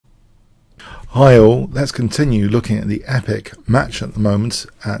Hi all, let's continue looking at the epic match at the moment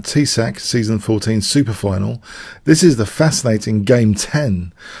at TSEC Season 14 Super Final. This is the fascinating Game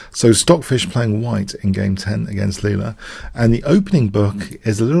 10. So Stockfish playing white in Game 10 against Leela. And the opening book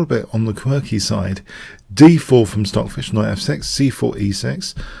is a little bit on the quirky side. D4 from Stockfish, knight f6, c4,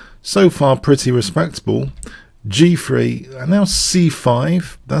 e6. So far pretty respectable. G3, and now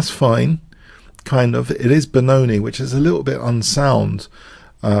c5, that's fine. Kind of. It is Benoni, which is a little bit unsound.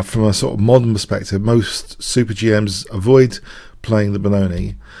 From a sort of modern perspective, most super GMs avoid playing the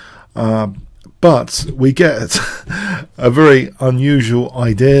Benoni, but we get a very unusual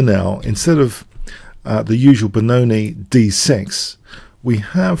idea now. Instead of the usual Benoni d6, we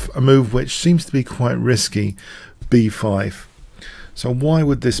have a move which seems to be quite risky, b5. So why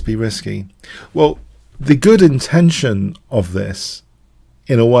would this be risky? Well, the good intention of this,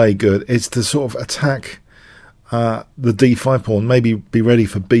 in a way good, is to sort of attack the d5 pawn, maybe be ready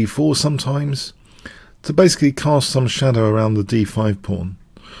for b4 sometimes, to basically cast some shadow around the d5 pawn.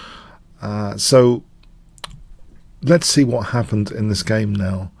 So let's see what happened in this game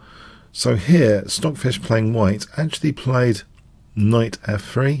now. So here, Stockfish playing white actually played knight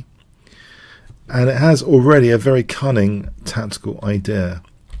f3, and it has already a very cunning tactical idea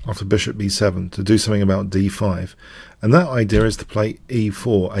after bishop b7 to do something about d5, and that idea is to play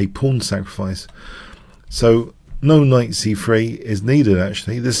e4, a pawn sacrifice. So no knight c3 is needed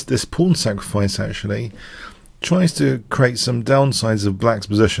actually. This pawn sacrifice actually tries to create some downsides of black's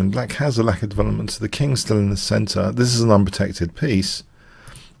position. Black has a lack of development, so the king's still in the centre. This is an unprotected piece.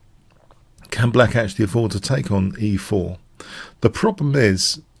 Can black actually afford to take on e4? The problem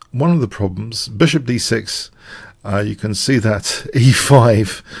is, one of the problems, bishop d6, you can see that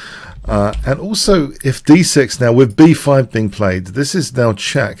e5, and also if d6 now with b5 being played, this is now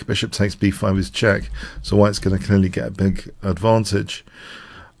check. Bishop takes b5 is check, so white's going to clearly get a big advantage.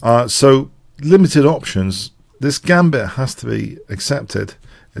 So limited options. This gambit has to be accepted,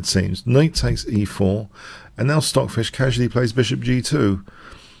 it seems. Knight takes e4, and now Stockfish casually plays bishop g2.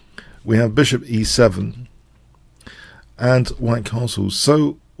 We have bishop e7 and white castles.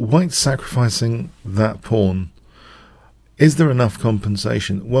 So white sacrificing that pawn. Is there enough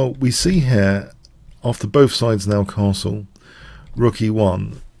compensation? Well, we see here, after both sides now castle, rook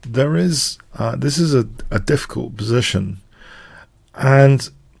e1, there is, this is a difficult position. And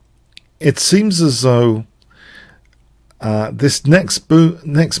it seems as though this next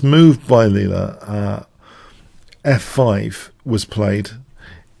move by Leela, f5, was played.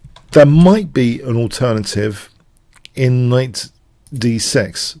 There might be an alternative in knight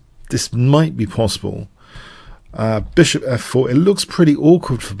d6. This might be possible. Bishop f4, it looks pretty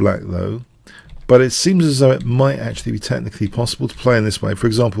awkward for black though, but it seems as though it might actually be technically possible to play in this way. For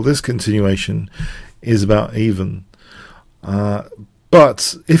example, this continuation is about even,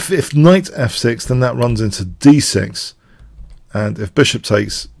 but if knight f6, then that runs into d6, and if bishop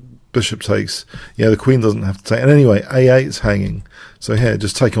takes, yeah, the queen doesn't have to take. And anyway, a8 is hanging, so here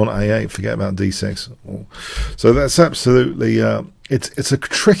just take on a8, forget about d6. So that's absolutely it's a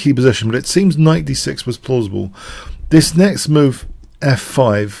tricky position, but it seems knight d6 was plausible. This next move,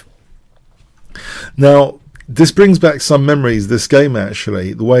 f5. Now this brings back some memories, this game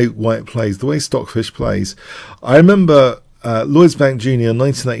actually, the way white plays, the way Stockfish plays. I remember Lloyds Bank Junior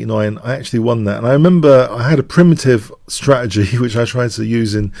 1989, I actually won that, and I remember I had a primitive strategy which I tried to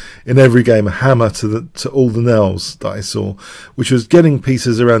use in every game, a hammer to all the nails that I saw, which was getting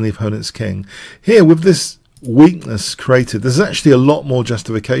pieces around the opponent's king. Here, with this weakness created, there's actually a lot more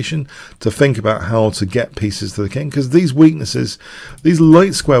justification to think about how to get pieces to the king, because these weaknesses, these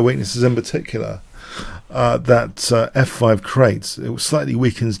light square weaknesses in particular, that f5 creates, it slightly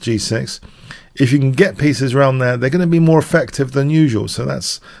weakens g6. If you can get pieces around there, they're going to be more effective than usual. So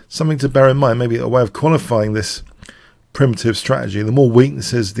that's something to bear in mind. Maybe a way of qualifying this primitive strategy. The more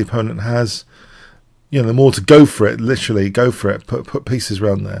weaknesses the opponent has, you know, the more to go for it. Literally, go for it. Put pieces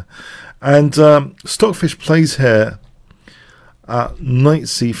around there. And Stockfish plays here knight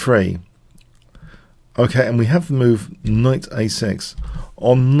c3. Okay, and we have the move knight a6.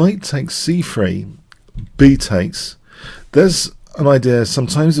 On knight takes c3, b takes. There's an idea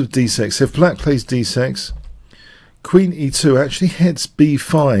sometimes of d6. If black plays d6, queen e2 actually hits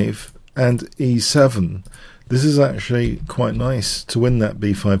b5 and e7. This is actually quite nice to win that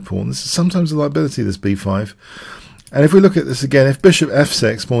b5 pawn. This is sometimes a liability, this b5. And if we look at this again, if bishop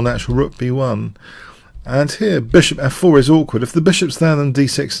f6, more natural, rook b1, and here bishop f4 is awkward. If the bishop's there, then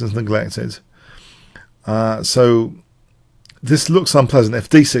d6 is neglected. So this looks unpleasant. If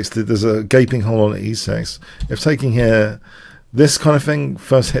d6, there's a gaping hole on e6. If taking here, this kind of thing,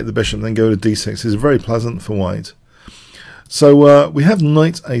 first hit the bishop, then go to d6, is very pleasant for white. So we have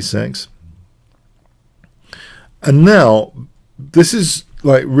knight a6. And now this is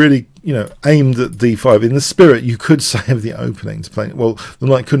like really, you know, aimed at d5. In the spirit, you could say of the opening to play. Well, the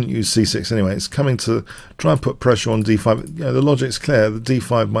knight couldn't use c6 anyway. It's coming to try and put pressure on d5. You know, the logic's clear. The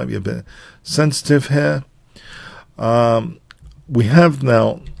d5 might be a bit sensitive here. We have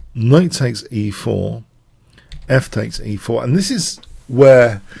now knight takes e4, f takes e4, and this is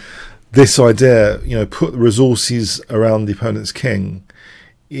where this idea, you know, put the resources around the opponent's king,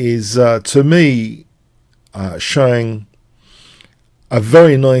 is to me showing a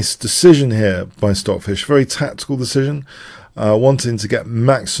very nice decision here by Stockfish, very tactical decision, wanting to get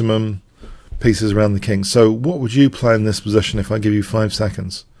maximum pieces around the king. So what would you play in this position if I give you 5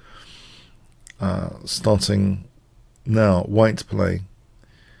 seconds? Starting now, white to play.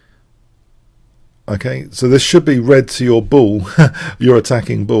 Okay, so this should be red to your bull, your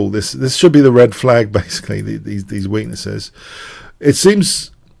attacking bull. This should be the red flag, basically, these weaknesses. It seems,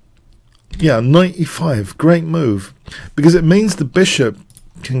 yeah, knight e5, great move, because it means the bishop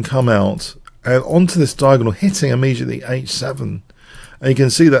can come out and onto this diagonal, hitting immediately h7. And you can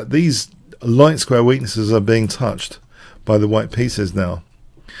see that these light square weaknesses are being touched by the white pieces now.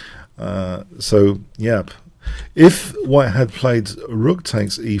 So, yep. If white had played rook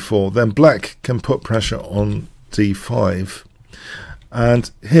takes e4, then black can put pressure on d5.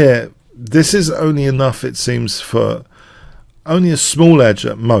 And here, this is only enough, it seems, for only a small edge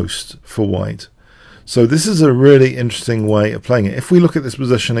at most for white. So this is a really interesting way of playing it. If we look at this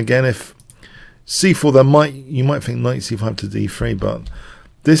position again, if c4, you might think knight c5 to d3, but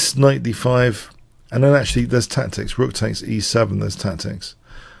this knight d5, and then actually there's tactics. Rook takes e7, there's tactics.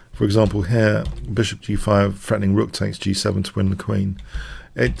 For example, here, bishop g5, threatening rook takes g7 to win the queen.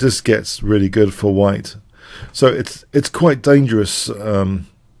 It just gets really good for white. So it's quite dangerous.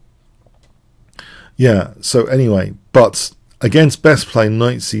 Yeah, so anyway, but against best play,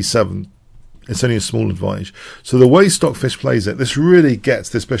 knight c7, it's only a small advantage. So the way Stockfish plays it, this really gets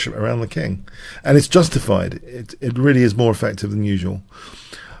this bishop around the king. And it's justified. It really is more effective than usual.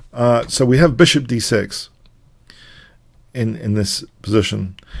 So we have bishop d6. In this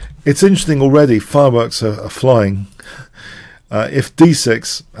position. It's interesting already, fireworks are flying. If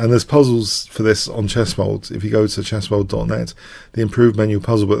d6, and there's puzzles for this on Chessworld, if you go to chessworld.net, the improved menu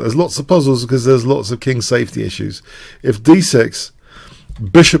puzzle book, there's lots of puzzles because there's lots of king safety issues. If d6,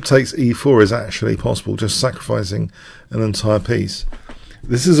 bishop takes e4 is actually possible, just sacrificing an entire piece.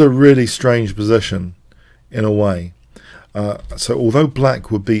 This is a really strange position in a way. So although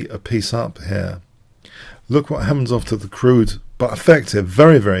black would be a piece up here, look what happens after the crude but effective,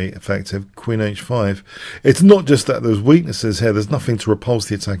 very, very effective, queen h5. It's not just that there's weaknesses here, there's nothing to repulse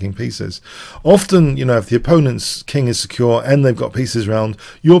the attacking pieces. Often, you know, if the opponent's king is secure and they've got pieces round,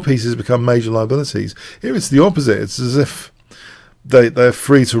 your pieces become major liabilities. Here it's the opposite. It's as if they're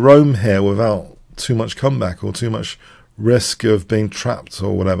free to roam here without too much comeback or too much risk of being trapped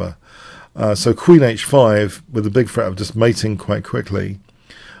or whatever. So queen h5 with the big threat of just mating quite quickly.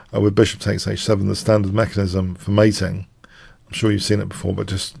 With bishop takes h7, the standard mechanism for mating. I'm sure you've seen it before, but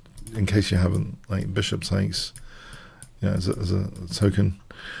just in case you haven't, like bishop takes, yeah, as a token.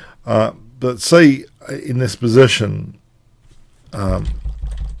 But say in this position, a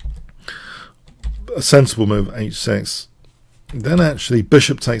sensible move h6, then actually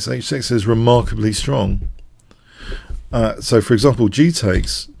bishop takes h6 is remarkably strong. So for example, g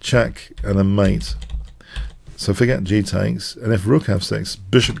takes, check, and then mate. So forget g takes, and if rook f6,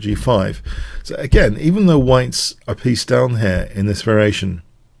 bishop g5. So again, even though white's a piece down here in this variation,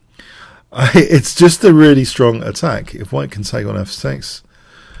 it's just a really strong attack. If white can take on f6,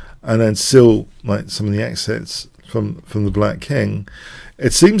 and then seal like some of the exits from the black king,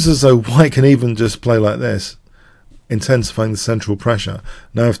 it seems as though white can even just play like this, intensifying the central pressure.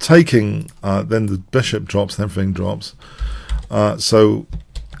 Now if taking, then the bishop drops, and everything drops. So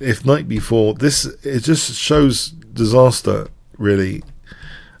if knight b4, it just shows disaster really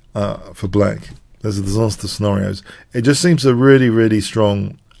for black. There's a disaster scenarios. It just seems a really, really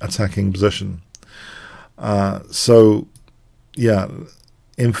strong attacking position. So yeah,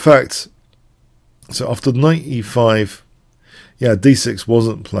 in fact, so after knight e5, yeah, d6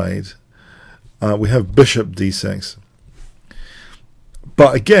 wasn't played. We have bishop d6.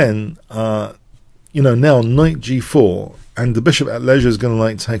 But again, you know, now knight g4, and the bishop at leisure is going to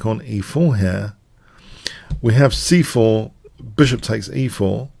like take on e4 here. We have c4, bishop takes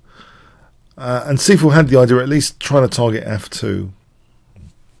e4, and c4 had the idea of at least trying to target f2.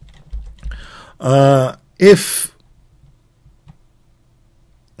 If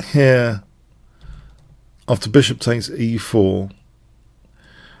here, after bishop takes e4,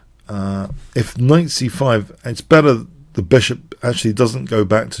 if knight c5, it's better the bishop actually doesn't go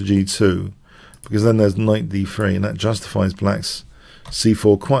back to g2, because then there's knight d3, and that justifies black's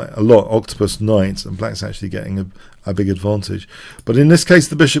c4 quite a lot. Octopus knight, and black's actually getting a big advantage. But in this case,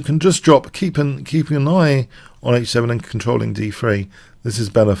 the bishop can just drop, keeping an eye on h7 and controlling d3. This is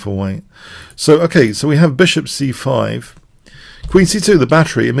better for white. So okay, so we have bishop c5, queen c2, the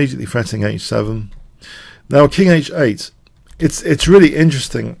battery immediately threatening h7. Now king h8. It's really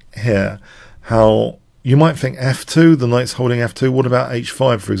interesting here how you might think f2, the knight's holding f2. What about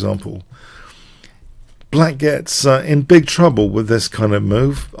h5, for example? Black gets in big trouble with this kind of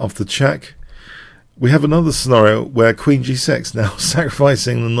move after check. We have another scenario where queen g6, now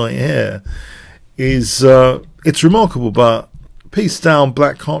sacrificing the knight here, is it's remarkable, but piece down,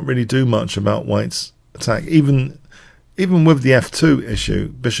 black can't really do much about white's attack. Even with the f2 issue,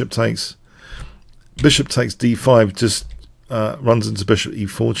 bishop takes d5, just runs into bishop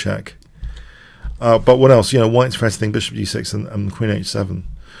e4 check. But what else? You know, white's threatening bishop g6 and queen h7.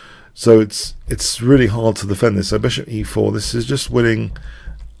 So it's really hard to defend this. So bishop e4, this is just winning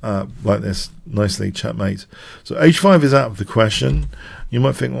like this, nicely, checkmate. So h5 is out of the question. You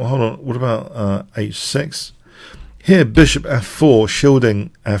might think, well, hold on, what about h6? Here, bishop f4,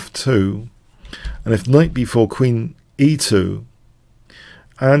 shielding f2. And if knight b4, queen e2.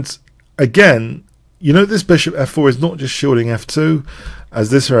 And again, you know, this bishop f4 is not just shielding f2,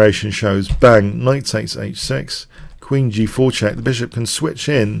 as this variation shows. Bang, knight takes h6, queen g4 check. The bishop can switch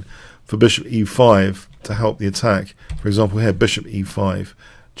in for bishop e5 to help the attack. For example, here, bishop e5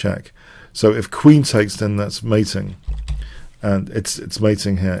 check. So if queen takes, then that's mating. And it's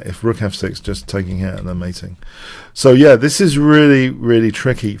mating here. If rook f6, just taking here and then mating. So yeah, this is really, really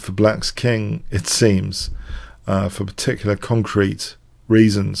tricky for black's king, it seems, for particular concrete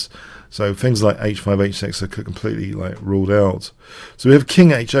reasons. So things like h5, h6 are completely like ruled out. So we have king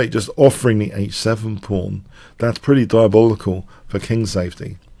h8 just offering the h7 pawn. That's pretty diabolical for king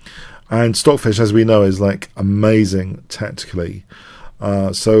safety. And Stockfish, as we know, is like amazing tactically.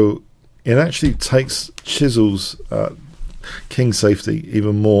 So it actually chisels king safety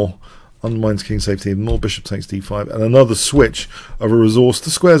even more, undermines king safety even more. Bishop takes d5, and another switch of a resource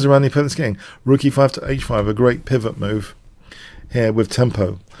to squares around the opponent's king. Rook e5 to h5, a great pivot move here with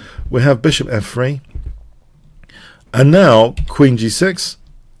tempo. We have bishop f3, and now queen g6,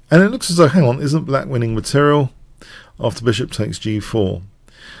 and it looks as though, hang on, isn't black winning material after bishop takes g4?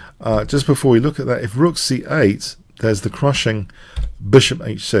 Just before we look at that, if rook c8, there's the crushing bishop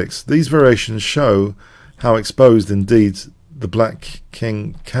h6. These variations show how exposed indeed the black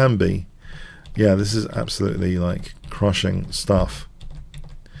king can be. Yeah, this is absolutely like crushing stuff.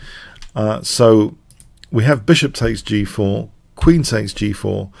 So we have bishop takes g4, queen takes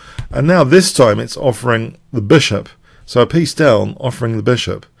g4, and now this time it's offering the bishop. So a piece down, offering the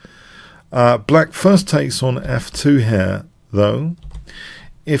bishop. Black first takes on f2 here, though.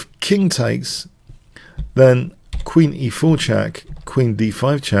 If king takes, then queen e4 check, queen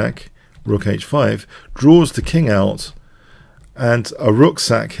d5 check, rook h5, draws the king out, and a rook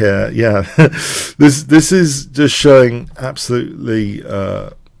sack here. Yeah, this is just showing absolutely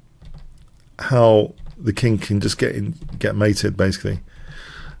how the king can just get mated, basically.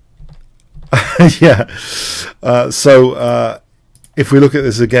 Yeah. So if we look at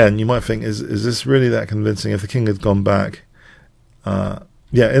this again, you might think, is this really that convincing? If the king had gone back,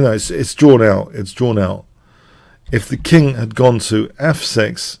 yeah, you know, it's drawn out. It's drawn out. If the king had gone to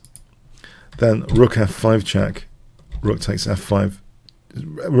f6, then rook f5 check, rook takes f5,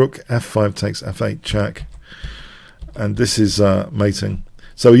 rook f5 takes f8 check, and this is mating.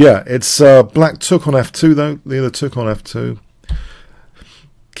 So yeah, it's black took on f2 though. Leela took on f2.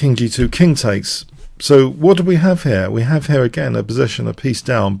 King g2, king takes. So what do we have here? We have here again a position, a piece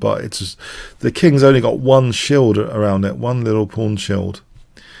down, but it's just, the king's only got one shield around it, one little pawn shield,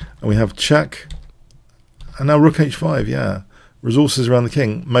 and we have check, and now rook h5. Yeah, resources around the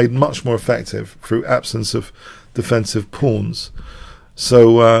king made much more effective through absence of defensive pawns.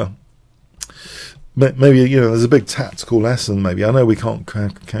 So maybe, you know, there's a big tactical lesson. Maybe, I know we can't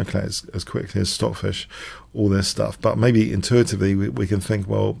calculate as quickly as Stockfish all this stuff, but maybe intuitively we can think,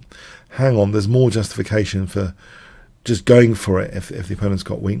 well, hang on, there's more justification for just going for it if the opponent's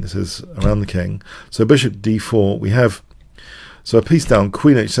got weaknesses around the king. So bishop d4, we have, so a piece down,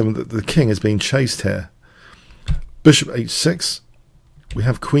 queen h7, the king is being chased here. Bishop h6, we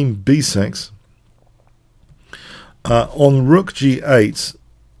have queen b6. On rook g8,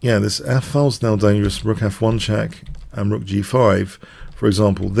 yeah, this f-file's now dangerous. Rook f1 check and rook g5, for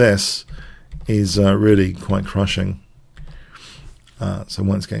example, this is really quite crushing. So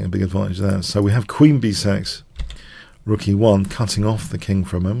white's getting a big advantage there. So we have queen b6, rook e1, cutting off the king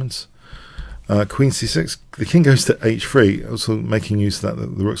for a moment. Queen c6, the king goes to h3, also making use of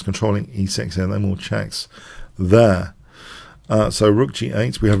that the rook's controlling e6 here, no more checks there. So rook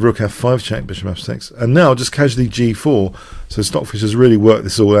g8, we have rook f5 check, bishop f6, and now just casually g4. So Stockfish has really worked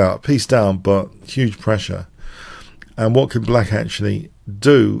this all out. Piece down, but huge pressure. And what can black actually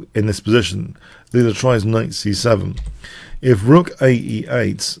do in this position? Leela tries knight c7. If rook a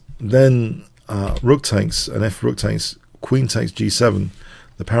e8, then rook takes, and if rook takes, queen takes g7.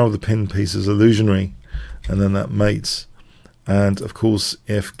 The power of the pin piece is illusionary, and then that mates. And of course,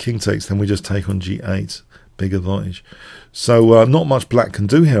 if king takes, then we just take on g8. Big advantage. So not much black can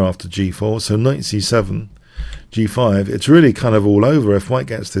do here after g4. So knight c7, g5. It's really kind of all over if white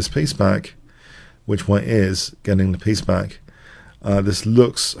gets this piece back, which white is getting the piece back. This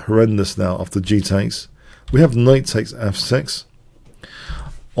looks horrendous now after g takes. We have knight takes f6.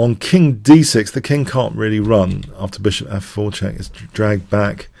 On king d6, the king can't really run after bishop f4 check. It's dragged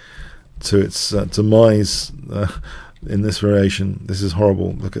back to its demise in this variation. This is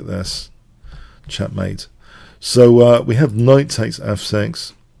horrible. Look at this. Checkmate. So we have knight takes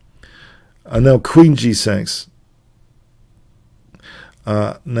f6. And now queen g6.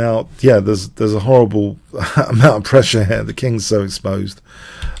 Now, yeah, there's a horrible amount of pressure here. The king's so exposed.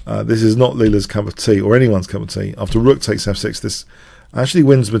 This is not Leela's cup of tea, or anyone's cup of tea. After rook takes f6, this actually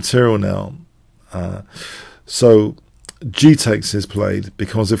wins material now. So g takes is played,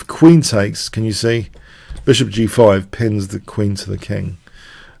 because if queen takes, can you see? Bishop g5 pins the queen to the king.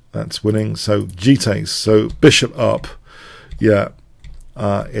 That's winning. So g takes. So bishop up. Yeah,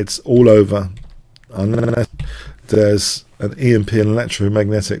 it's all over. Unless there's an EMP, an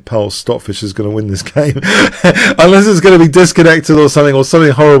electromagnetic pulse, Stockfish is going to win this game. Unless it's going to be disconnected or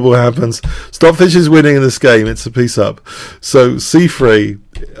something horrible happens. Stockfish is winning in this game. It's a piece up. So c3,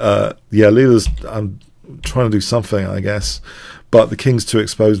 yeah, Leela's trying to do something, I guess. But the king's too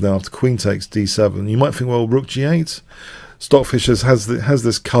exposed now after queen takes d7. You might think, well, rook g8. Stockfish has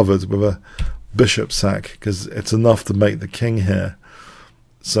this covered with a bishop sack, because it's enough to make the king here.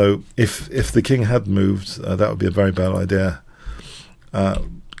 So if the king had moved, that would be a very bad idea.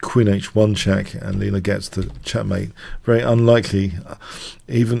 Queen h1 check, and Leela gets the checkmate. Very unlikely.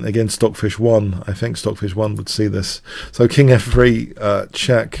 Even against Stockfish 1, I think Stockfish 1 would see this. So king f3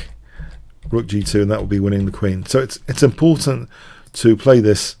 check, rook g2, and that will be winning the queen. So it's important to play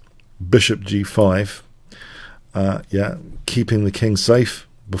this bishop g5. Yeah, keeping the king safe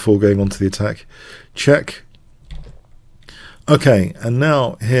before going on to the attack. Check. Okay, and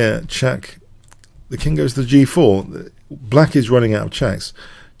now here, check. The king goes to g4. Black is running out of checks.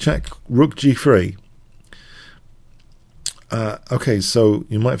 Check, rook g3. Okay, so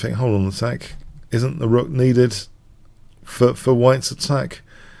you might think, hold on a sec. Isn't the rook needed for white's attack?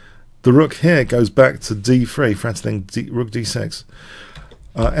 The rook here goes back to d3, threatening rook d6.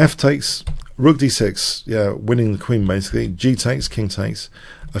 F takes, rook d6, yeah, winning the queen basically. G takes, king takes.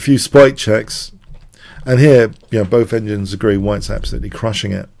 A few spike checks. And here, you know, both engines agree white's absolutely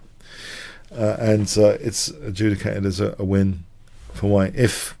crushing it. And it's adjudicated as a win for white.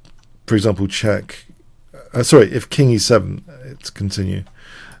 If, for example, check, if king e7, it's continue,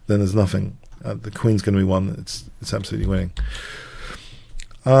 then there's nothing. The queen's going to be won. It's absolutely winning.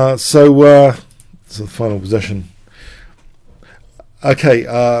 So the final position. Okay,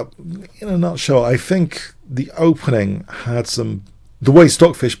 in a nutshell, I think the opening had some... The way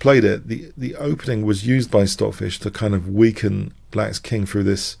Stockfish played it, the opening was used by Stockfish to kind of weaken black's king through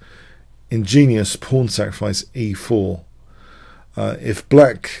this ingenious pawn sacrifice e4. If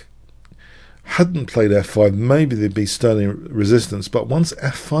black hadn't played f5, maybe there'd be sterling resistance. But once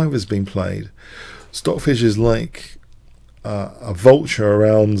f5 has been played, Stockfish is like a vulture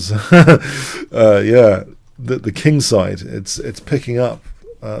around yeah, the king side. It's picking up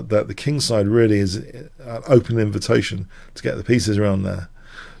that the king side really is an open invitation to get the pieces around there.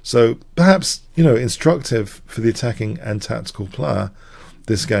 So perhaps, you know, instructive for the attacking and tactical player,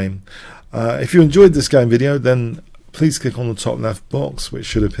 this game. If you enjoyed this game video, then please click on the top left box, which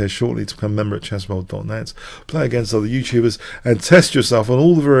should appear shortly, to become a member at chessworld.net, play against other YouTubers, and test yourself on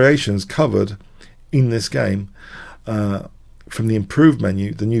all the variations covered in this game from the improved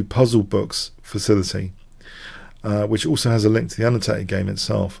menu, the new puzzle books facility, which also has a link to the annotated game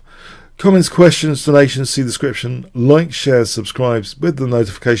itself. Comments, questions, donations, see the description. Like, share, subscribe with the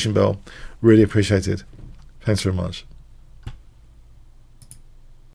notification bell. Really appreciated. Thanks very much.